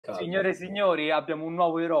Signore e signori, abbiamo un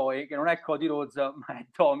nuovo eroe che non è Cody Rhodes, ma è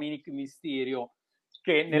Dominik Mysterio.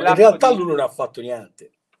 Che in realtà lui non ha fatto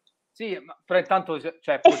niente. Sì, però intanto c'è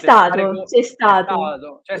c'è stato. c'è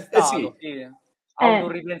stato, sì. Sì. Ha avuto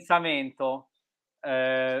un ripensamento.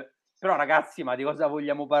 Però ragazzi, ma di cosa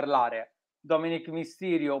vogliamo parlare? Dominik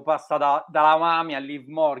Mysterio passa dalla Mami a Liv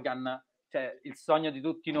Morgan, cioè il sogno di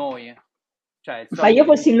tutti noi. Cioè, ma io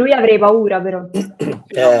fossi lui avrei paura, però.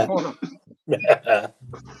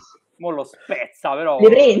 Mo lo spezza, però. Le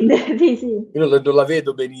prende, sì. Io non la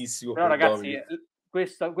vedo benissimo. Però ragazzi,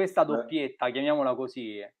 questa doppietta, chiamiamola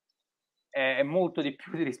così, è molto di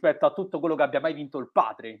più rispetto a tutto quello che abbia mai vinto il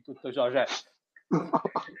padre in tutto ciò, cioè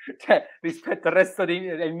rispetto al resto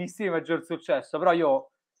del Mysterio maggior successo. Però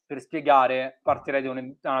io, per spiegare, partirei da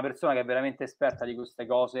una persona che è veramente esperta di queste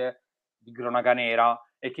cose, di cronaca nera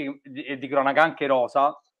e di cronaca anche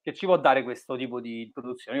rosa, che ci può dare questo tipo di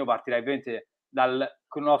introduzione. Io partirei ovviamente dal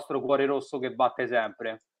nostro cuore rosso che batte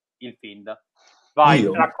sempre, il Fiend. Vai,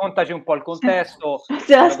 raccontaci un po' il contesto,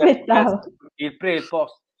 il pre e il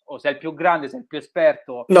post, o sei il più grande, sei il più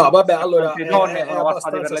esperto. No, vabbè, allora donne è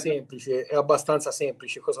abbastanza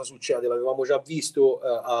semplice cosa succede. L'avevamo già visto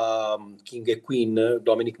a King e Queen,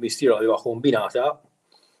 Dominik Mysterio l'aveva combinata,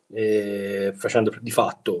 facendo di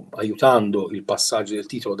fatto, aiutando il passaggio del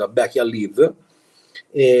titolo da Becky a Liv,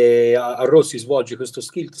 e a Raw si svolge questo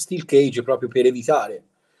steel cage proprio per evitare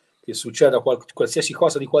che succeda qualsiasi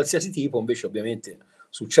cosa di qualsiasi tipo. Invece ovviamente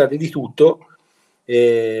succede di tutto.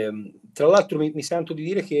 Tra l'altro mi sento di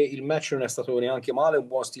dire che il match non è stato neanche male, un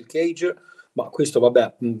buon steel cage, ma questo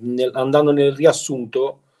vabbè, andando nel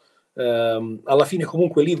riassunto, alla fine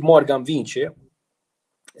comunque Liv Morgan vince.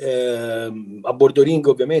 A bordo ring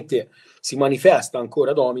ovviamente si manifesta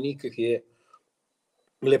ancora Dominik, che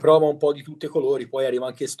le prova un po' di tutti i colori, poi arriva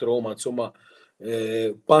anche Strowman, insomma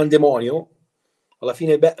pandemonio. Alla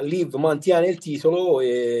fine Liv mantiene il titolo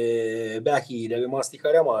e Becky deve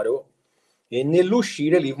masticare amaro, e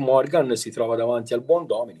nell'uscire Liv Morgan si trova davanti al buon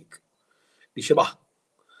Dominik, dice bah,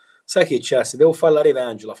 sai che c'è, se devo fare la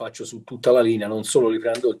revenge la faccio su tutta la linea, non solo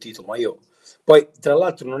riprendo il titolo, ma io poi tra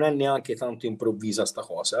l'altro non è neanche tanto improvvisa sta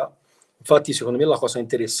cosa. Infatti secondo me la cosa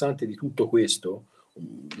interessante di tutto questo,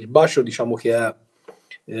 il bacio diciamo che è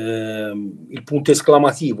il punto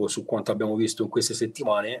esclamativo su quanto abbiamo visto in queste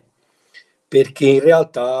settimane, perché in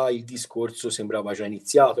realtà il discorso sembrava già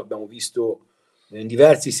iniziato. Abbiamo visto in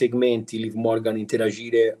diversi segmenti Liv Morgan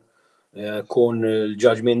interagire con il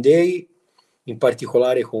Judgment Day, in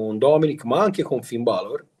particolare con Dominik, ma anche con Finn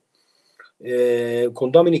Balor. Con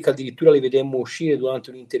Dominik addirittura li vedemmo uscire durante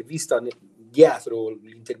un'intervista dietro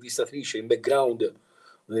l'intervistatrice, in background,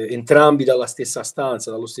 entrambi dalla stessa stanza,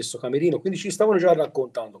 dallo stesso camerino, quindi ci stavano già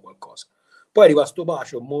raccontando qualcosa. Poi arriva sto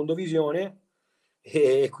bacio, Mondovisione,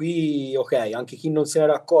 e qui ok, anche chi non se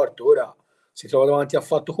n'era accorto ora si trova davanti a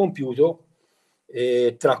fatto compiuto,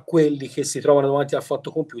 e tra quelli che si trovano davanti a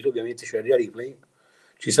fatto compiuto ovviamente c'è RHEA Ripley,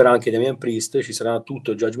 ci sarà anche Damian Priest, ci sarà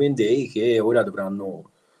tutto Judgment Day, che ora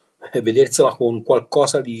dovranno vedersela con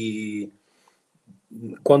qualcosa di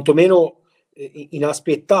quantomeno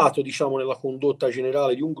inaspettato, diciamo, nella condotta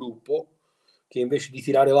generale di un gruppo, che invece di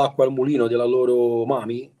tirare l'acqua al mulino della loro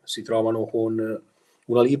Mami si trovano con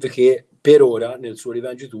una Liv che per ora nel suo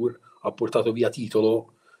Revenge Tour ha portato via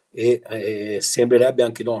titolo e sembrerebbe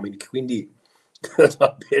anche Dominik, quindi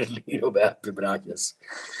a Berlino, Beppe Brachias.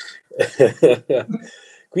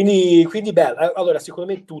 quindi bello. Allora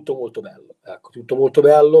secondo me tutto molto bello, ecco, tutto molto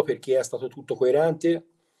bello perché è stato tutto coerente.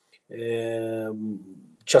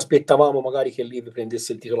 Ci aspettavamo magari che Liv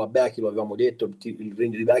prendesse il titolo a Becky, lo avevamo detto, il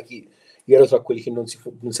regno di Becky, io ero tra quelli che non si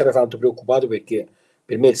era tanto preoccupato, perché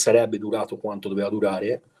per me sarebbe durato quanto doveva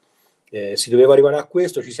durare. Si doveva arrivare a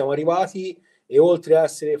questo, ci siamo arrivati, e oltre a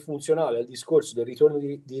essere funzionale al discorso del ritorno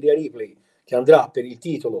di RHEA Ripley, che andrà per il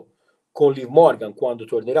titolo con Liv Morgan quando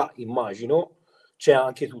tornerà, immagino, c'è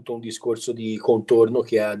anche tutto un discorso di contorno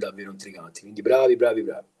che è davvero intrigante, quindi bravi.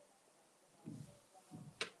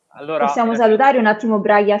 Allora, possiamo salutare un attimo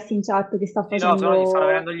Brachias in chat che sta facendo... No, gli stanno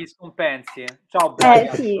venendo gli scompensi. Ciao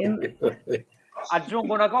Brachias. Sì.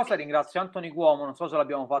 Aggiungo una cosa, ringrazio Anthony Cuomo, non so se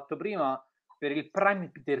l'abbiamo fatto prima, per il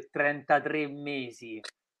Prime per 33 mesi.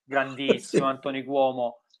 Grandissimo Anthony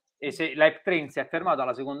Cuomo. E se Live Train si è fermato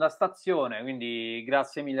alla seconda stazione, quindi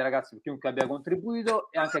grazie mille ragazzi per chiunque abbia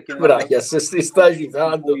contribuito, e anche a chi non Brachias si sta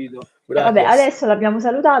agitando. Vabbè, adesso l'abbiamo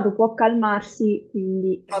salutato, può calmarsi,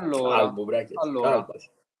 quindi... Allora,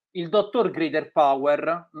 il dottor Greater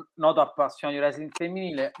Power, noto appassionato di wrestling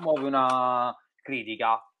femminile, muove una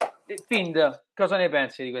critica. Find, cosa ne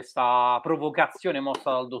pensi di questa provocazione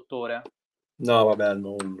mossa dal dottore? No, vabbè,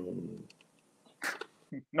 non.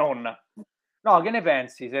 No, che ne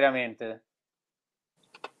pensi, seriamente?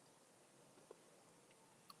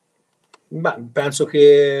 Beh, penso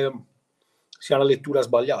che sia una lettura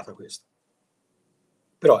sbagliata questa.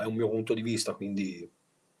 Però è un mio punto di vista, quindi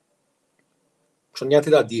non c'ho niente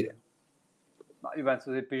da dire. No, io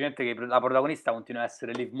penso semplicemente che la protagonista continua a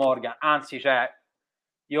essere Liv Morgan, anzi, cioè,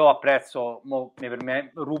 io apprezzo, per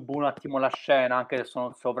me rubo un attimo la scena, anche se sono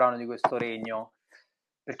il sovrano di questo regno,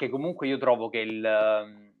 perché comunque io trovo che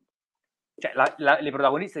cioè, le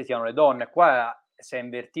protagoniste siano le donne. Qua si è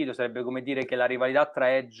invertito, sarebbe come dire che la rivalità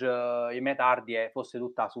tra Edge e i Metardi fosse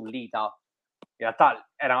tutta sull'Ita. In realtà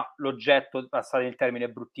era l'oggetto, passate il termine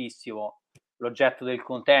bruttissimo, l'oggetto del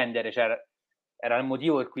contendere, cioè era il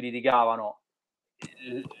motivo per cui litigavano.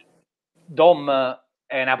 Dom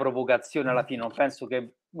è una provocazione alla fine, non penso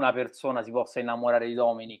che una persona si possa innamorare di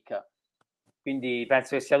Dominic, quindi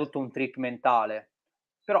penso che sia tutto un trick mentale.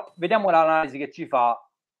 Però vediamo l'analisi che ci fa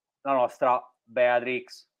la nostra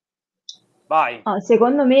Beatrix. Vai.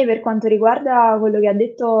 Secondo me, per quanto riguarda quello che ha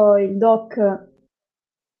detto il doc,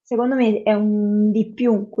 secondo me è un di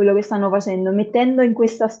più quello che stanno facendo, mettendo in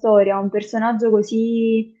questa storia un personaggio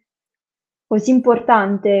così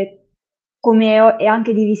importante e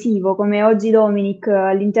anche divisivo come oggi Dominic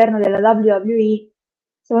all'interno della WWE.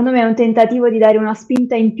 Secondo me è un tentativo di dare una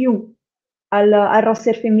spinta in più al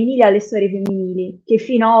roster femminile e alle storie femminili, che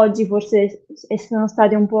fino ad oggi forse sono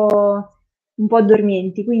state un po'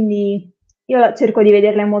 dormienti. Quindi io cerco di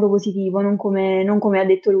vederla in modo positivo, non come ha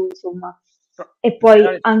detto lui, insomma. E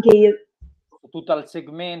poi anche io. Su tutto il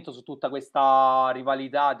segmento, su tutta questa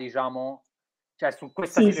rivalità, diciamo, cioè su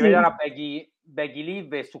questa Sì, si sì. rivederà Becky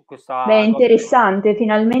Liv e su questa Beh, è cosa. interessante,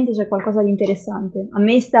 finalmente c'è qualcosa di interessante. A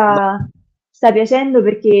me sta piacendo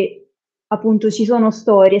perché appunto ci sono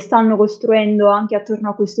storie, stanno costruendo anche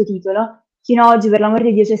attorno a questo titolo. Fino ad oggi, per l'amor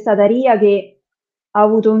di Dio, c'è stata Ria che ha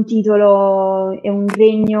avuto un titolo e un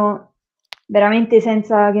regno veramente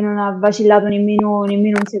senza che non ha vacillato nemmeno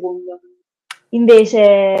un secondo.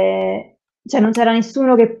 Invece, cioè, non c'era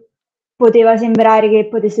nessuno che poteva sembrare che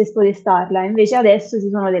potesse spodestarla, invece adesso ci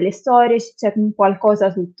sono delle storie, c'è un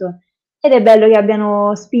qualcosa sotto. Ed è bello che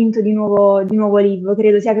abbiano spinto di nuovo Liv,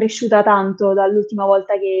 credo sia cresciuta tanto dall'ultima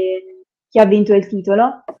volta che ha vinto il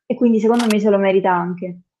titolo e quindi secondo me se lo merita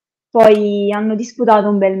anche. Poi hanno disputato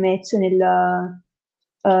un bel match nella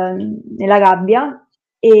gabbia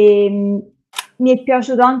e mi è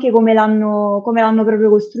piaciuto anche come l'hanno proprio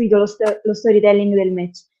costruito lo storytelling del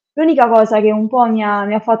match. L'unica cosa che un po' mi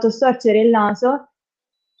ha fatto storcere il naso,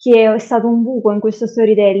 che è stato un buco in questo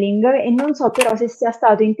storytelling, e non so però se sia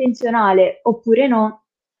stato intenzionale oppure no,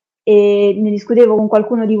 e ne discutevo con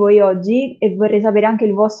qualcuno di voi oggi e vorrei sapere anche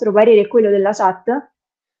il vostro parere e quello della chat,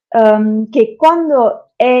 che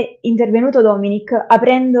quando è intervenuto Dominic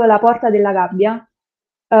aprendo la porta della gabbia,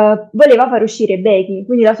 voleva far uscire Becky,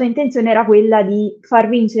 quindi la sua intenzione era quella di far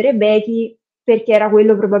vincere Becky perché era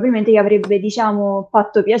quello probabilmente che avrebbe, diciamo,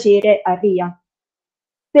 fatto piacere a Rhea.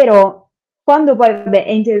 Però, quando poi, vabbè,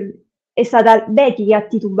 è stata Becky che ha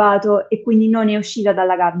titubato e quindi non è uscita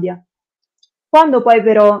dalla gabbia. Quando poi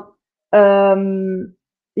però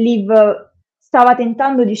Liv stava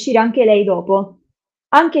tentando di uscire anche lei dopo,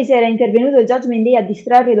 anche se era intervenuto il Judgment Day a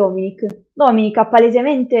distrarre Dominic ha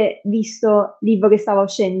palesemente visto Liv che stava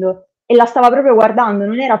uscendo e la stava proprio guardando,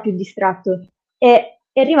 non era più distratto. E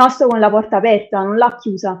è rimasto con la porta aperta, non l'ha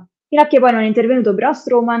chiusa, fino a che poi non è intervenuto Braun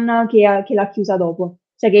Strowman che l'ha chiusa dopo,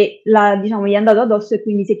 cioè che diciamo, gli è andato addosso e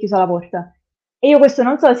quindi si è chiusa la porta. E io questo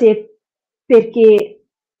non so se perché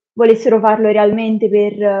volessero farlo realmente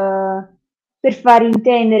per far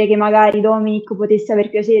intendere che magari Dominic potesse aver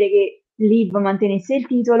piacere che Liv mantenesse il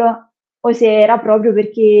titolo o se era proprio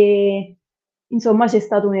perché insomma c'è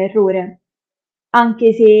stato un errore.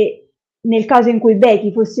 Anche se nel caso in cui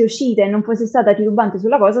Becky fosse uscita e non fosse stata titubante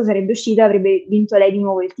sulla cosa, sarebbe uscita e avrebbe vinto lei di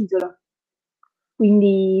nuovo il titolo.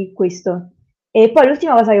 Quindi questo. E poi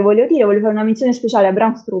l'ultima cosa che volevo fare una menzione speciale a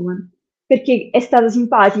Braun Strowman, perché è stato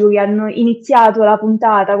simpatico che hanno iniziato la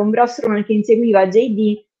puntata con Braun Strowman che inseguiva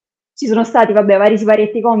JD, ci sono stati, vabbè, vari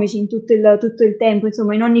siparietti comici in tutto il tempo,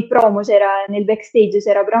 insomma, in ogni promo nel backstage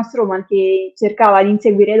c'era Braun Strowman che cercava di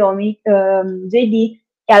inseguire JD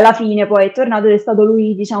e alla fine poi è tornato ed è stato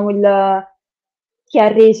lui, diciamo, che ha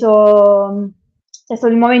reso, è stato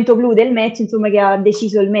il momento clou del match, insomma, che ha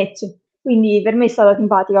deciso il match. Quindi per me è stata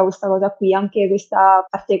simpatica questa cosa qui, anche questa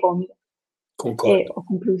parte comica. Concordo. E ho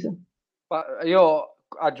concluso. Io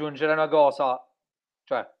aggiungerei una cosa,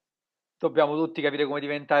 cioè dobbiamo tutti capire come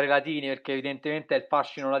diventare latini, perché evidentemente è il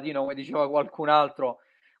fascino latino, come diceva qualcun altro,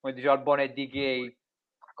 come diceva il buon Eddie Gay.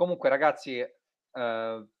 Comunque ragazzi,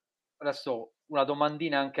 adesso una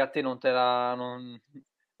domandina anche a te non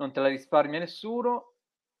non te la risparmia nessuno.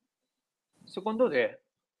 Secondo te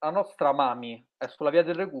la nostra Mami è sulla via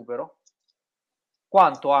del recupero?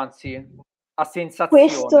 Quanto, anzi, a sensazione?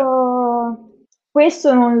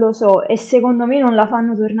 Questo non lo so e secondo me non la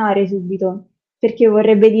fanno tornare subito, perché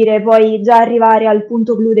vorrebbe dire poi già arrivare al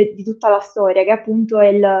punto clou di tutta la storia, che appunto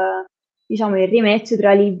è diciamo, il rematch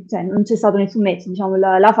tra Liv, cioè non c'è stato nessun match, diciamo,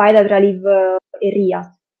 la faida tra Liv e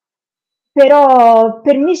Rhea. Però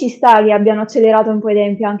per me ci sta che abbiano accelerato un po' i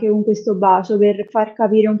tempi anche con questo bacio per far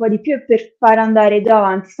capire un po' di più e per far andare già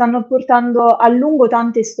avanti. Stanno portando a lungo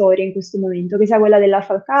tante storie in questo momento, che sia quella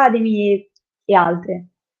dell'Alpha Academy e altre.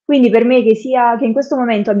 Quindi per me che in questo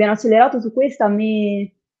momento abbiano accelerato su questa, a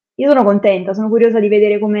me io sono contenta, sono curiosa di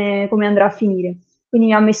vedere come andrà a finire. Quindi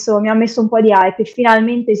mi ha messo un po' di hype e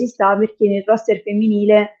finalmente ci sta perché nel roster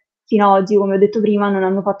femminile fino ad oggi, come ho detto prima, non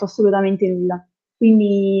hanno fatto assolutamente nulla.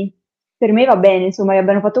 Quindi per me va bene, insomma, che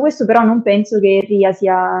abbiano fatto questo, però non penso che Ria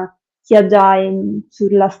sia già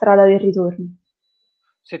sulla strada del ritorno.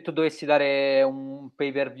 Se tu dovessi dare un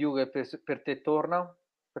pay per view che per te torna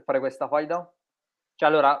per fare questa faida? Cioè,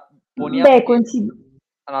 allora, poniamo Beh, che...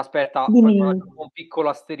 Allora, aspetta, dimmi, faccio dimmi. un piccolo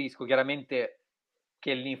asterisco, chiaramente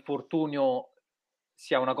che l'infortunio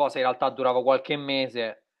sia una cosa in realtà durava qualche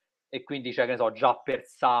mese e quindi, cioè, che ne so, già per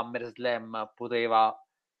SummerSlam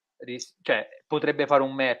cioè, potrebbe fare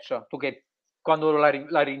un match. Tu che quando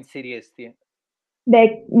la reinseriresti?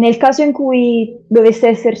 Beh, nel caso in cui dovesse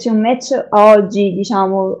esserci un match a oggi,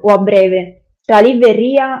 diciamo, o a breve, tra Liv e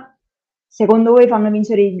Ria, secondo voi fanno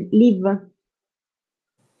vincere Liv?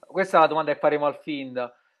 Questa è la domanda che faremo al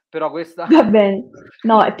Find, però questa... Va bene.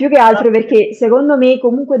 No, è più che altro perché secondo me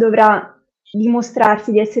comunque dovrà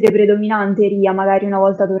dimostrarsi di essere predominante Ria, magari una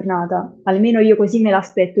volta tornata. Almeno io così me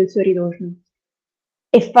l'aspetto il suo ritorno.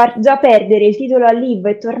 E far già perdere il titolo a Liv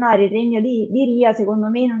e tornare il regno di Ria, secondo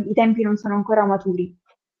me i tempi non sono ancora maturi.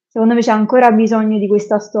 Secondo me c'è ancora bisogno di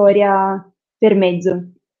questa storia per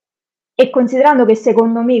mezzo. E considerando che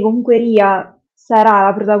secondo me comunque Ria sarà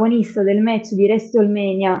la protagonista del match di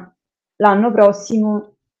WrestleMania l'anno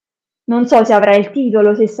prossimo, non so se avrà il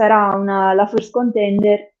titolo, se sarà la first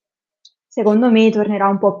contender, secondo me tornerà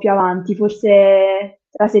un po' più avanti, forse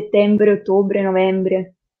tra settembre, ottobre,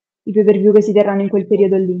 novembre, i pay-per-view che si terranno in quel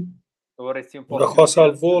periodo lì. Lo vorresti un po' Una più cosa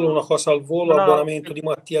al indietro. volo, una cosa al volo, No, abbonamento di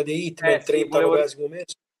Mattia De Hitman, sì, 39esimo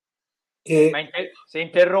mese. Ma E... se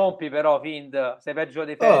interrompi però, Find, sei peggio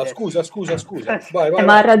di Ah, Fedez. scusa. Vai, vai,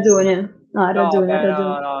 Ma ha vai. ragione, no, ha No, ragione, ha beh,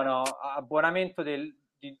 ragione. no. Abbonamento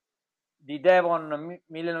di Devon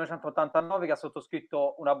 1989 che ha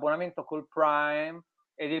sottoscritto un abbonamento col Prime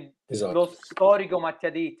ed è lo Esatto. storico Mattia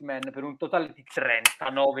Hitman per un totale di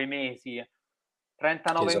 39 mesi.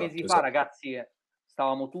 39 mesi fa, Esatto. ragazzi,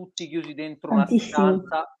 stavamo tutti chiusi dentro una Tantissimo.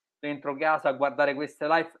 stanza, dentro casa a guardare queste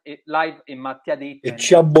live e Mattia E Hitman ci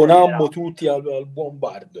c'era. abbonammo tutti al buon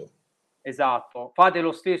Bardo. Esatto, fate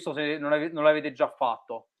lo stesso se non l'avete già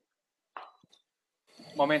fatto.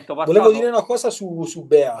 Momento Volevo dire passato. una cosa su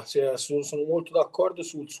Bea, sono molto d'accordo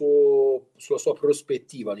sulla sua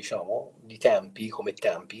prospettiva, diciamo, di tempi, come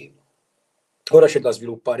tempi. Ora c'è da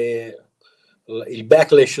sviluppare il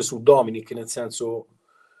backlash su Dominik, nel senso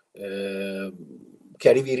che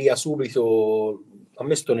arrivi Ria subito, a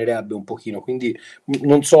me stonerebbe un pochino, quindi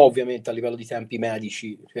non so ovviamente a livello di tempi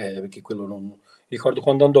medici, perché quello non... Ricordo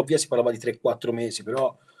quando andò via si parlava di 3-4 mesi,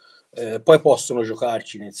 però poi possono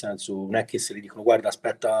giocarci, nel senso non è che se le dicono guarda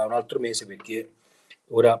aspetta un altro mese perché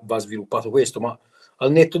ora va sviluppato questo, ma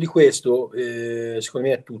al netto di questo secondo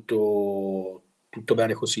me è tutto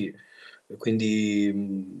bene così,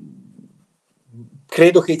 quindi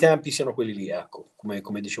credo che i tempi siano quelli lì, ecco,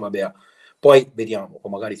 come diceva Bea. Poi vediamo, o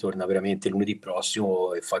magari torna veramente lunedì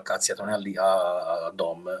prossimo e fa cazziatone a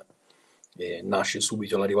Dom e nasce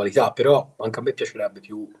subito la rivalità, però anche a me piacerebbe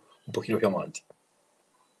un pochino più avanti.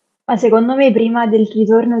 Ma secondo me prima del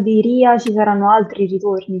ritorno di Ria ci saranno altri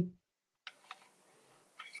ritorni.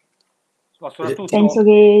 Ma Penso soprattutto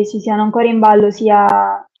che ci siano ancora in ballo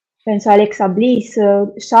penso Alexa Bliss,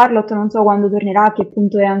 Charlotte non so quando tornerà, a che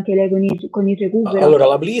punto è anche lei con il recupero. Allora,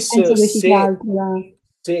 la Bliss, Penso che ci sia altro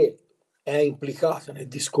se è implicata nel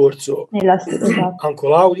discorso esatto.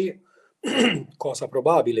 Ancolaudi, cosa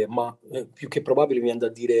probabile, ma più che probabile mi viene da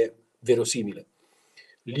dire verosimile.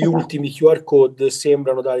 Gli Esatto. ultimi QR code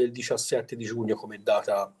sembrano dare il 17 di giugno come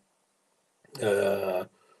data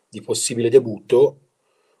di possibile debutto,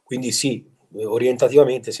 quindi sì,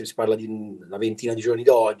 orientativamente se si parla di una ventina di giorni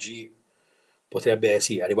da oggi potrebbe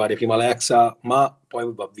sì arrivare prima Alexa, ma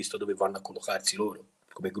poi va visto dove vanno a collocarsi loro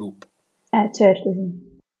come gruppo. Certo,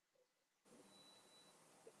 sì.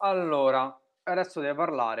 allora, adesso deve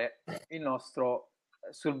parlare il nostro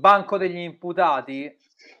sul banco degli imputati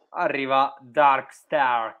arriva Dark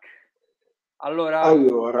Stark. Allora,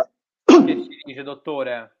 che ci dice,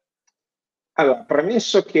 dottore? Allora,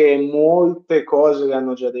 premesso che molte cose le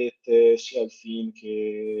hanno già dette sia il film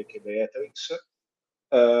che Beatrix,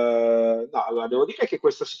 no, allora, devo dire che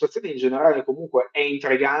questa situazione in generale comunque è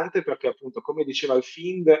intrigante perché appunto, come diceva il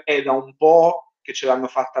film, è da un po' che ce l'hanno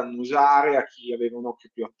fatta annusare a chi aveva un occhio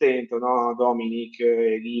più attento, no? Dominik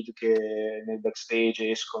e Liv che nel backstage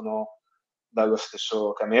escono dallo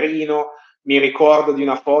stesso camerino. Mi ricordo di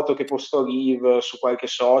una foto che postò Liv su qualche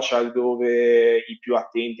social dove i più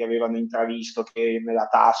attenti avevano intravisto che nella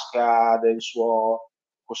tasca del suo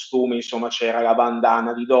costume, insomma, c'era la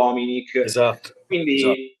bandana di Dominik. Esatto.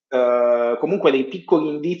 Quindi comunque dei piccoli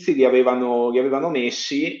indizi li avevano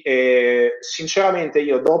messi e sinceramente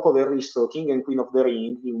io dopo aver visto King and Queen of the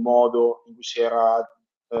Ring, il modo in cui si era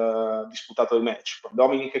disputato il match, con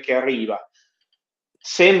Dominik che arriva,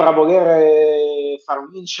 sembra voler far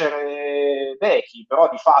vincere Becky, però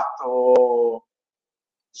di fatto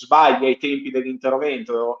sbaglia i tempi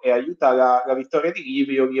dell'intervento e aiuta la vittoria di Liv.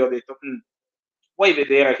 Io gli ho detto, vuoi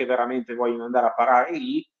vedere che veramente vogliono andare a parare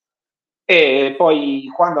lì? E poi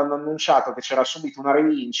quando hanno annunciato che c'era subito una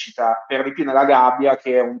rivincita, per di più nella gabbia,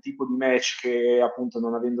 che è un tipo di match che appunto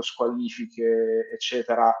non avendo squalifiche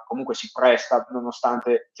eccetera comunque si presta,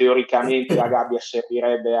 nonostante teoricamente la gabbia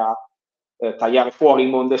servirebbe a tagliare fuori il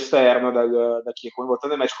mondo esterno da chi è coinvolto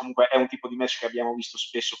nel match, comunque è un tipo di match che abbiamo visto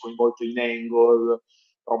spesso coinvolto in angle,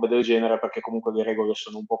 robe del genere, perché comunque le regole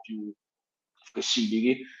sono un po' più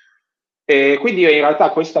flessibili. E quindi in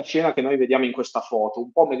realtà questa scena che noi vediamo in questa foto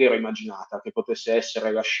un po' me l'ero immaginata che potesse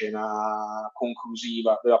essere la scena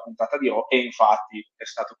conclusiva della puntata di Raw, e infatti è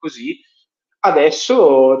stato così.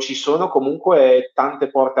 Adesso ci sono comunque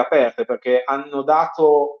tante porte aperte perché hanno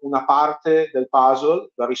dato una parte del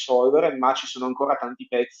puzzle da risolvere, ma ci sono ancora tanti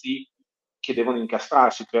pezzi che devono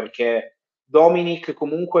incastrarsi, perché Dominik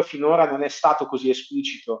comunque finora non è stato così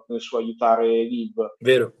esplicito nel suo aiutare Liv.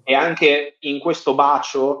 Vero. E anche in questo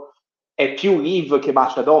bacio è più Liv che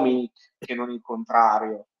bacia Dominik che non il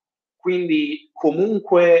contrario. Quindi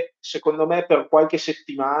comunque secondo me per qualche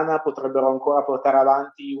settimana potrebbero ancora portare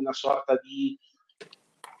avanti una sorta di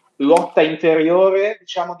lotta interiore,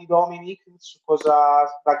 diciamo, di Dominik su cosa,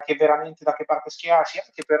 da che parte schierarsi,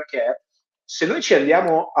 anche perché se noi ci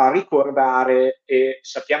andiamo a ricordare e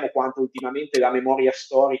sappiamo quanto ultimamente la memoria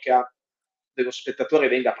storica dello spettatore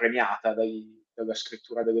venga premiata dalla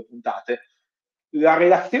scrittura delle puntate, la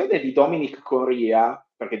relazione di Dominik con RHEA,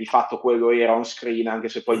 perché di fatto quello era on screen, anche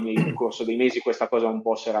se poi nel corso dei mesi questa cosa un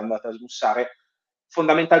po' si era andata a smussare,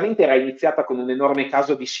 fondamentalmente era iniziata con un enorme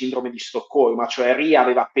caso di sindrome di Stoccolma, cioè RHEA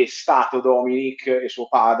aveva pestato Dominik e suo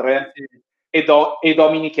padre, e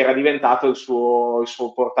Dominik era diventato il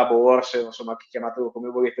suo portaborse, insomma, chiamatelo come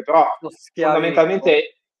volete, però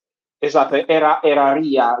fondamentalmente esatto, era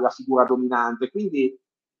RHEA la figura dominante, quindi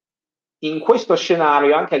in questo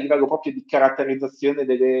scenario, anche a livello proprio di caratterizzazione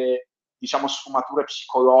delle, diciamo, sfumature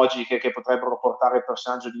psicologiche che potrebbero portare il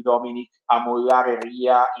personaggio di Dominik a mollare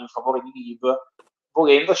RHEA in favore di Liv,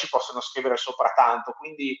 volendo ci possono scrivere sopra tanto,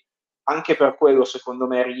 quindi anche per quello secondo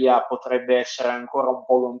me RHEA potrebbe essere ancora un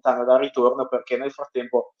po' lontana dal ritorno, perché nel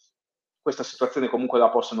frattempo questa situazione comunque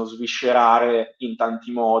la possono sviscerare in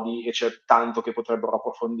tanti modi e c'è tanto che potrebbero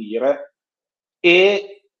approfondire.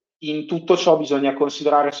 E in tutto ciò bisogna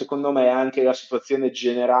considerare, secondo me, anche la situazione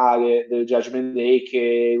generale del Judgment Day,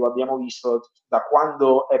 che lo abbiamo visto da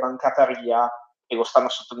quando è mancata RHEA, e lo stanno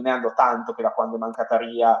sottolineando tanto che da quando è mancata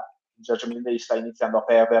RHEA il Judgment Day sta iniziando a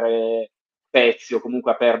perdere pezzi o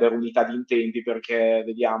comunque a perdere unità di intenti, perché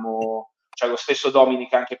vediamo, cioè lo stesso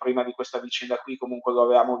Dominik anche prima di questa vicenda qui comunque lo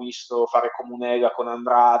avevamo visto fare comunela con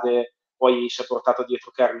Andrade, poi si è portato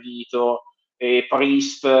dietro Carlito, e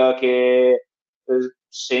Priest che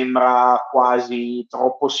sembra quasi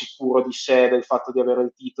troppo sicuro di sé del fatto di avere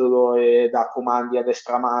il titolo e dà comandi a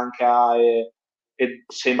destra manca, e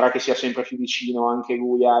sembra che sia sempre più vicino anche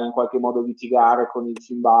lui a in qualche modo litigare con il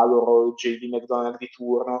Finn Balor o il JD McDonald di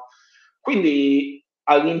turno. Quindi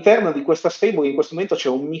all'interno di questa stable in questo momento c'è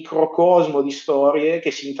un microcosmo di storie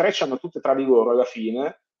che si intrecciano tutte tra di loro alla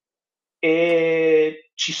fine,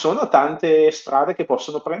 e ci sono tante strade che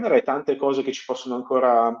possono prendere e tante cose che ci possono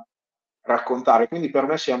ancora raccontare, quindi per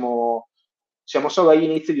me siamo solo agli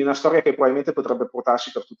inizi di una storia che probabilmente potrebbe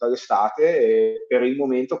portarsi per tutta l'estate, e per il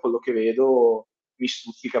momento quello che vedo mi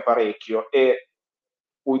stuzzica parecchio. E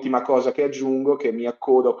ultima cosa che aggiungo, che mi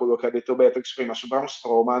accodo a quello che ha detto Beatrix prima su Braun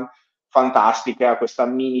Strowman, fantastica questa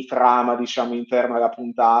mini trama, diciamo, interna alla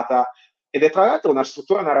puntata, ed è tra l'altro una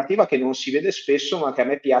struttura narrativa che non si vede spesso, ma che a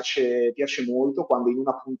me piace molto, quando in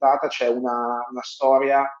una puntata c'è una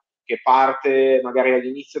storia che parte magari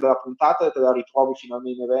all'inizio della puntata e te la ritrovi fino al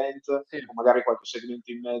main event, Sì. o magari qualche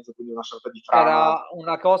segmento in mezzo, quindi una sorta di trama Era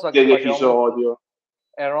una cosa che dell'episodio.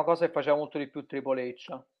 Era una cosa che faceva molto di più Triple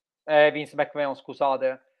H. Vince McMahon,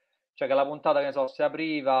 scusate. Cioè che la puntata, che ne so, si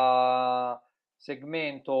apriva,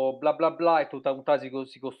 segmento, bla bla bla, e tutta la puntata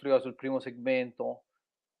si costruiva sul primo segmento.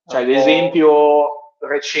 Cioè, l'esempio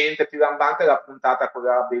recente più lampante è la puntata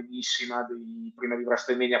quella bellissima prima di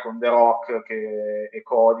WrestleMania con The Rock e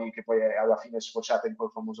Cody, che poi alla fine è sfociata in quel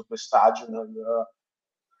famoso pestaggio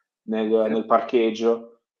nel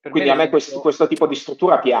parcheggio. Quindi a me questo tipo di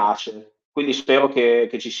struttura piace, quindi spero che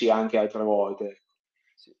ci sia anche altre volte.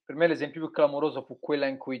 Sì, per me l'esempio più clamoroso fu quella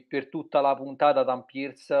in cui per tutta la puntata Dan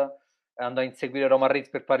Pierce andò a inseguire Roman Reigns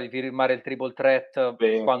per fargli firmare il triple threat,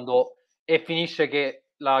 e finisce che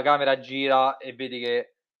la camera gira e vedi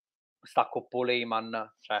che sta con Paul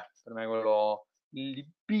Heyman. Cioè, per me quello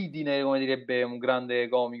libidine, come direbbe un grande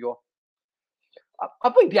comico. A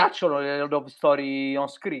voi piacciono le love story on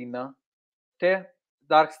screen? Te,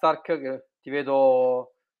 Darkstark, che ti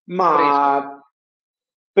vedo Ma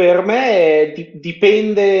per me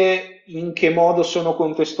dipende in che modo sono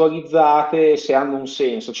contestualizzate e se hanno un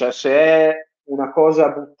senso. Cioè, se è una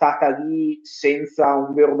cosa buttata lì senza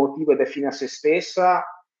un vero motivo ed è fine a se stessa,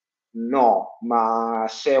 no. Ma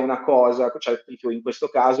se è una cosa, cioè in questo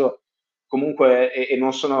caso, comunque, e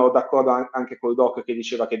non sono d'accordo anche col Doc che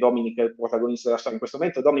diceva che Dominic è il protagonista della storia. In questo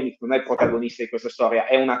momento Dominic non è il protagonista di questa storia,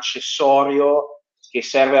 è un accessorio che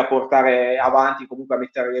serve a portare avanti, comunque a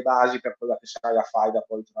mettere le basi per quella che sarà la faida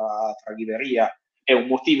poi tra Liv e Rhea. È un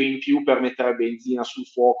motivo in più per mettere benzina sul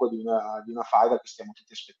fuoco di una faida che stiamo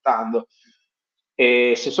tutti aspettando.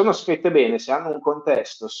 E se sono scritte bene, se hanno un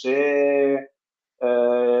contesto, se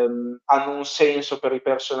hanno un senso per i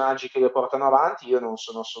personaggi che le portano avanti, io non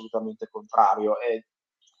sono assolutamente contrario. È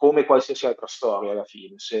come qualsiasi altra storia alla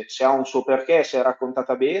fine. Se ha un suo perché, se è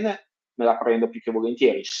raccontata bene, me la prendo più che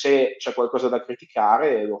volentieri. Se c'è qualcosa da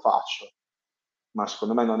criticare, lo faccio. Ma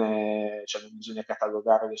secondo me cioè non bisogna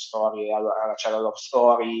catalogare le storie, allora c'è la love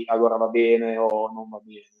story, allora va bene o non va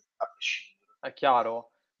bene, a prescindere. È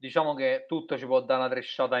chiaro. Diciamo che tutto ci può dare una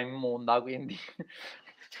tresciata immonda, quindi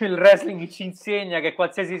il wrestling ci insegna che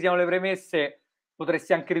qualsiasi siano le premesse,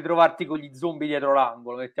 potresti anche ritrovarti con gli zombie dietro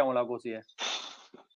l'angolo, mettiamola così.